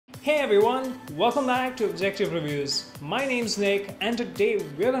Hey everyone, welcome back to Objective Reviews. My name's Nick and today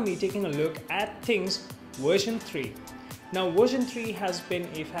we're going to be taking a look at Things version 3. Now version 3 has been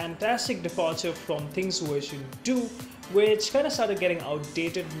a fantastic departure from Things version 2, which kind of started getting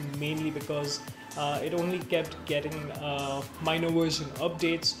outdated mainly because it only kept getting minor version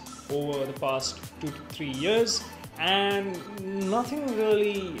updates over the past 2 to 3 years, and nothing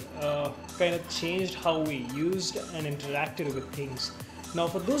really kind of changed how we used and interacted with things. Now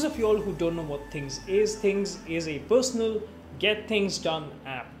for those of you all who don't know what Things is a personal get things done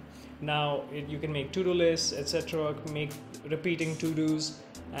app. Now you can make to-do lists, etc., make repeating to-dos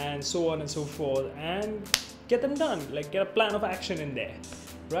and so on and so forth and get them done, like get a plan of action in there,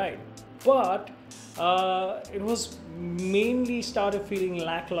 right? But it was mainly started feeling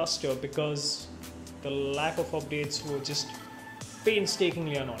lackluster because the lack of updates were just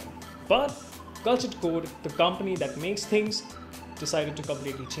painstakingly annoying. But Cultured Code, the company that makes Things, decided to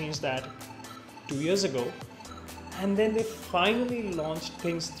completely change that 2 years ago, and then they finally launched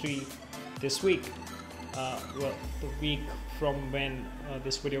Things 3 this week. Well, the week from when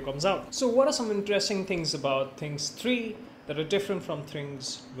this video comes out. So what are some interesting things about Things 3 that are different from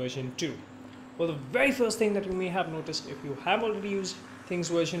Things version 2? Well, the very first thing that you may have noticed if you have already used Things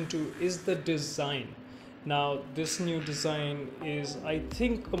version 2 is the design. Now this new design is, I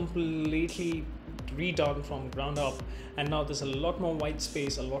think, completely redone from ground up, and now there's a lot more white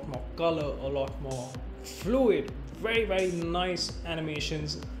space, a lot more color, a lot more fluid, very nice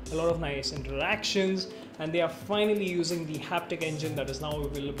animations, a lot of nice interactions, and they are finally using the haptic engine that is now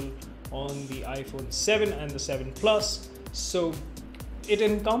available on the iPhone 7 and the 7 Plus. So it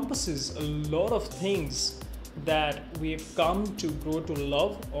encompasses a lot of things that we've come to grow to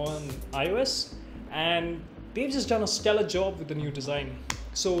love on iOS, and they've just done a stellar job with the new design.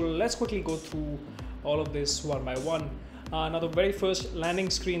 So let's quickly go through all of this one by one. Now the very first landing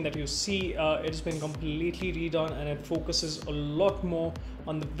screen that you see, it's been completely redone and it focuses a lot more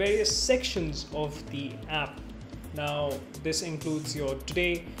on the various sections of the app. Now this includes your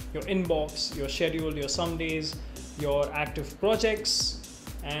today, your inbox, your schedule, your some days, your active projects,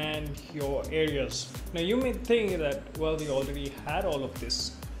 and your areas. Now you may think that, well, we already had all of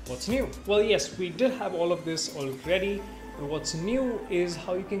this. What's new? Well, yes, we did have all of this already. But what's new is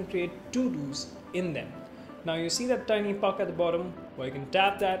how you can create to-dos in them. Now you see that tiny puck at the bottom, where you can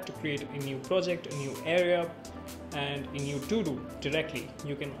tap that to create a new project, a new area, and a new to-do directly.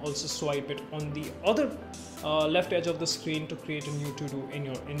 You can also swipe it on the other left edge of the screen to create a new to-do in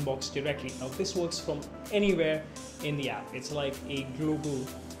your inbox directly. Now this works from anywhere in the app. It's like a global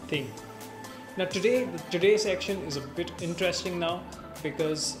thing. Now the today section is a bit interesting now,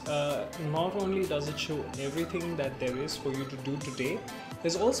 because not only does it show everything that there is for you to do today,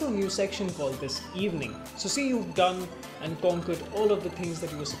 there's also a new section called this evening. So see, you've done and conquered all of the things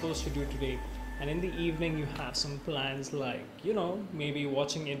that you were supposed to do today, and in the evening you have some plans like, you know, maybe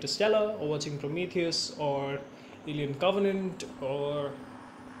watching Interstellar or watching Prometheus or Alien Covenant or,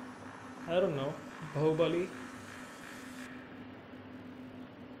 I don't know, Bahubali.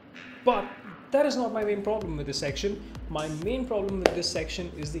 But that is not my main problem with this section. My main problem with this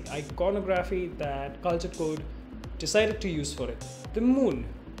section is the iconography that Cultured Code decided to use for it. The moon,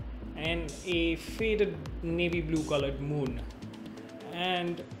 and a faded navy blue colored moon.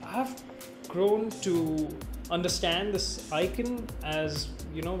 And I've grown to understand this icon as,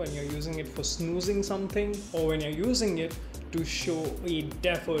 you know, when you're using it for snoozing something, or when you're using it to show a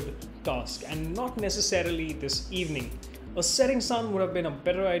deferred task, and not necessarily this evening. A setting sun would have been a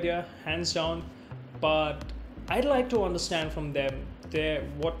better idea, hands down, but I'd like to understand from them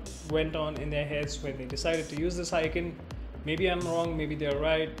what went on in their heads when they decided to use this icon. Maybe I'm wrong, maybe they're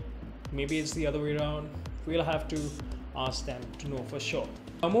right, maybe it's the other way around. We'll have to ask them to know for sure.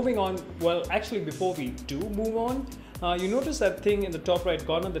 Now moving on, well, actually before we do move on, you notice that thing in the top right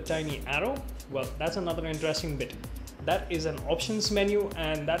corner, the tiny arrow? Well, that's another interesting bit. That is an options menu,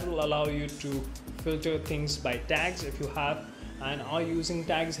 and that will allow you to filter things by tags if you have and are using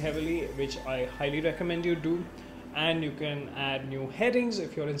tags heavily, which I highly recommend you do. And you can add new headings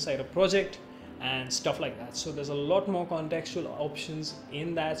if you're inside a project and stuff like that. So there's a lot more contextual options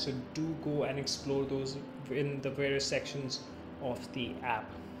in that, so do go and explore those in the various sections of the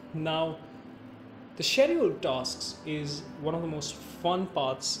app. Now the Shareable Tasks is one of the most fun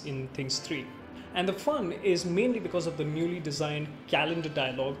parts in Things 3, and the fun is mainly because of the newly designed calendar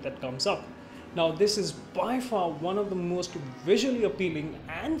dialog that comes up. Now this is by far one of the most visually appealing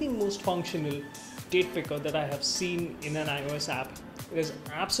and the most functional date picker that I have seen in an iOS app. It is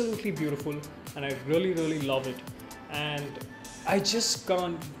absolutely beautiful and I really love it, and I just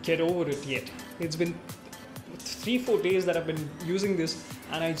can't get over it yet. It's been 3-4 days that I've been using this,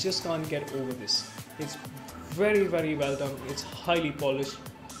 and I just can't get over this. It's very well done. It's highly polished,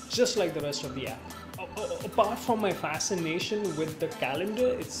 just like the rest of the app. Apart from my fascination with the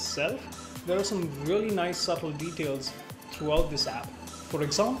calendar itself, there are some really nice subtle details throughout this app. For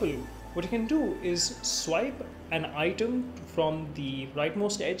example, what you can do is swipe an item from the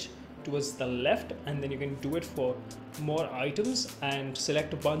rightmost edge towards the left, and then you can do it for more items and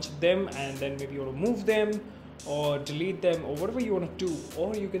select a bunch of them, and then maybe you want to move them or delete them or whatever you want to do.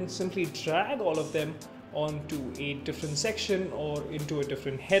 Or you can simply drag all of them onto a different section or into a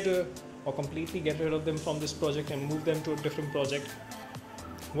different header, or completely get rid of them from this project and move them to a different project,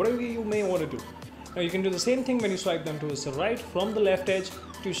 whatever you may want to do. Now you can do the same thing when you swipe them towards the right from the left edge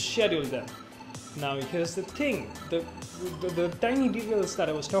to schedule them. Now here's the thing, the tiny details that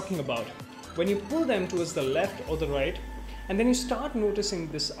I was talking about. When you pull them towards the left or the right, and then you start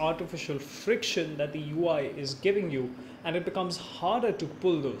noticing this artificial friction that the UI is giving you, and it becomes harder to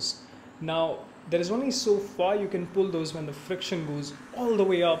pull those. Now there is only so far you can pull those when the friction goes all the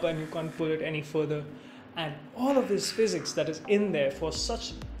way up and you can't pull it any further. And all of this physics that is in there for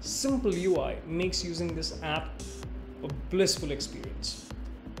such simple UI makes using this app a blissful experience.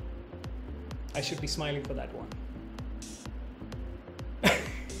 I should be smiling for that one.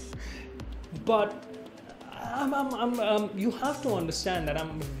 But you have to understand that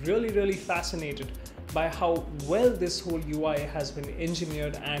I'm really fascinated by how well this whole UI has been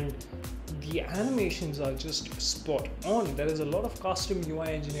engineered, and the animations are just spot on. There is a lot of custom UI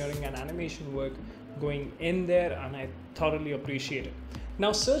engineering and animation work going in there, and I thoroughly appreciate it.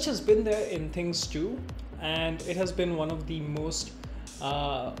 Now search has been there in Things too, and it has been one of the most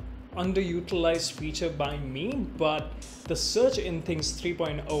underutilized feature by me, but the search in Things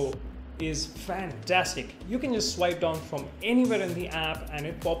 3.0 is fantastic. You can just swipe down from anywhere in the app and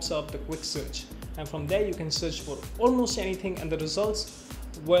it pops up the quick search, and from there you can search for almost anything, and the results,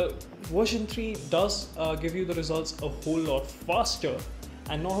 well, version 3 does give you the results a whole lot faster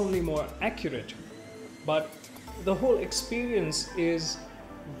and not only more accurate, but the whole experience is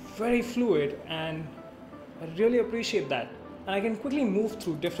very fluid, and I really appreciate that. And I can quickly move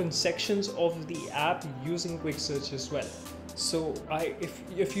through different sections of the app using quick search as well. So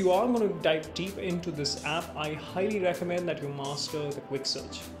if you are going to dive deep into this app, I highly recommend that you master the quick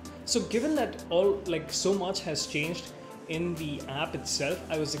search. So given that so much has changed in the app itself,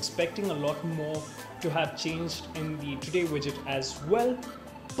 I was expecting a lot more to have changed in the Today widget as well,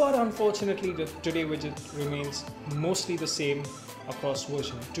 but unfortunately the Today widget remains mostly the same across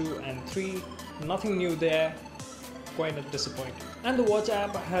version 2 and 3. Nothing new there. Quite disappointing. And the Watch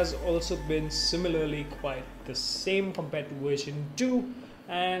app has also been similarly quite the same compared to version 2,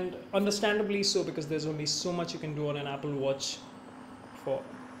 and understandably so, because there's only so much you can do on an Apple Watch for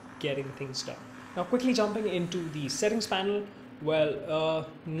getting things done. Now quickly jumping into the settings panel, well,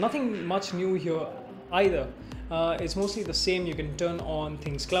 nothing much new here either. It's mostly the same. You can turn on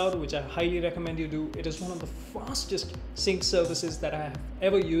Things Cloud, which I highly recommend you do. It is one of the fastest sync services that I have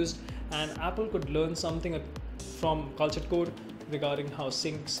ever used, and Apple could learn something from Cultured Code regarding how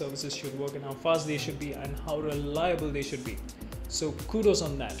sync services should work and how fast they should be and how reliable they should be. So kudos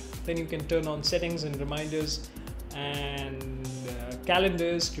on that. Then you can turn on settings and reminders and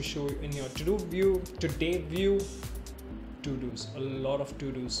calendars to show in your to-do view, today view, to-dos, a lot of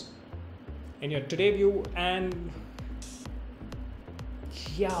to-dos in your today view. And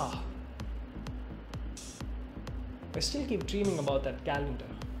yeah, I still keep dreaming about that calendar.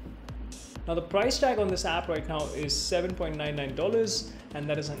 Now the price tag on this app right now is $7.99, and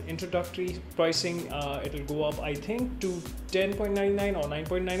that is an introductory pricing. It'll go up I think to $10.99 or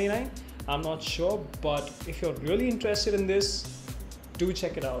 $9.99. I'm not sure, but if you're really interested in this, do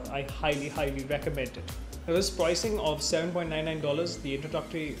check it out. I highly recommend it. Now this pricing of $7.99, the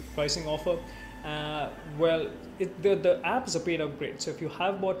introductory pricing offer, well, the app is a paid upgrade. So if you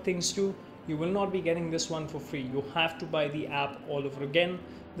have bought Things too, you will not be getting this one for free. You have to buy the app all over again.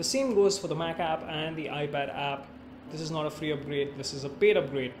 The same goes for the Mac app and the iPad app. This is not a free upgrade, this is a paid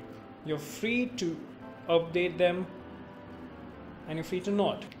upgrade. You're free to update them and you're free to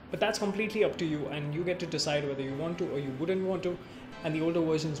not. But that's completely up to you, and you get to decide whether you want to or you wouldn't want to. And the older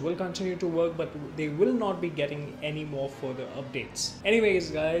versions will continue to work, but they will not be getting any more further updates.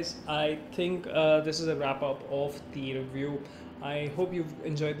 Anyways guys, I think this is a wrap up of the review. I hope you've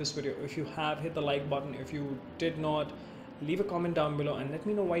enjoyed this video. If you have, hit the like button. If you did not, leave a comment down below and let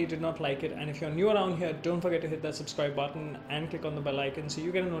me know why you did not like it. And if you're new around here, don't forget to hit that subscribe button and click on the bell icon so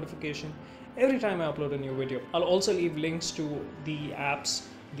you get a notification every time I upload a new video. I'll also leave links to the apps,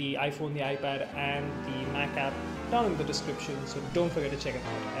 the iPhone, the iPad and the Mac app down in the description, so don't forget to check it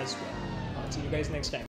out as well. I'll see you guys next time.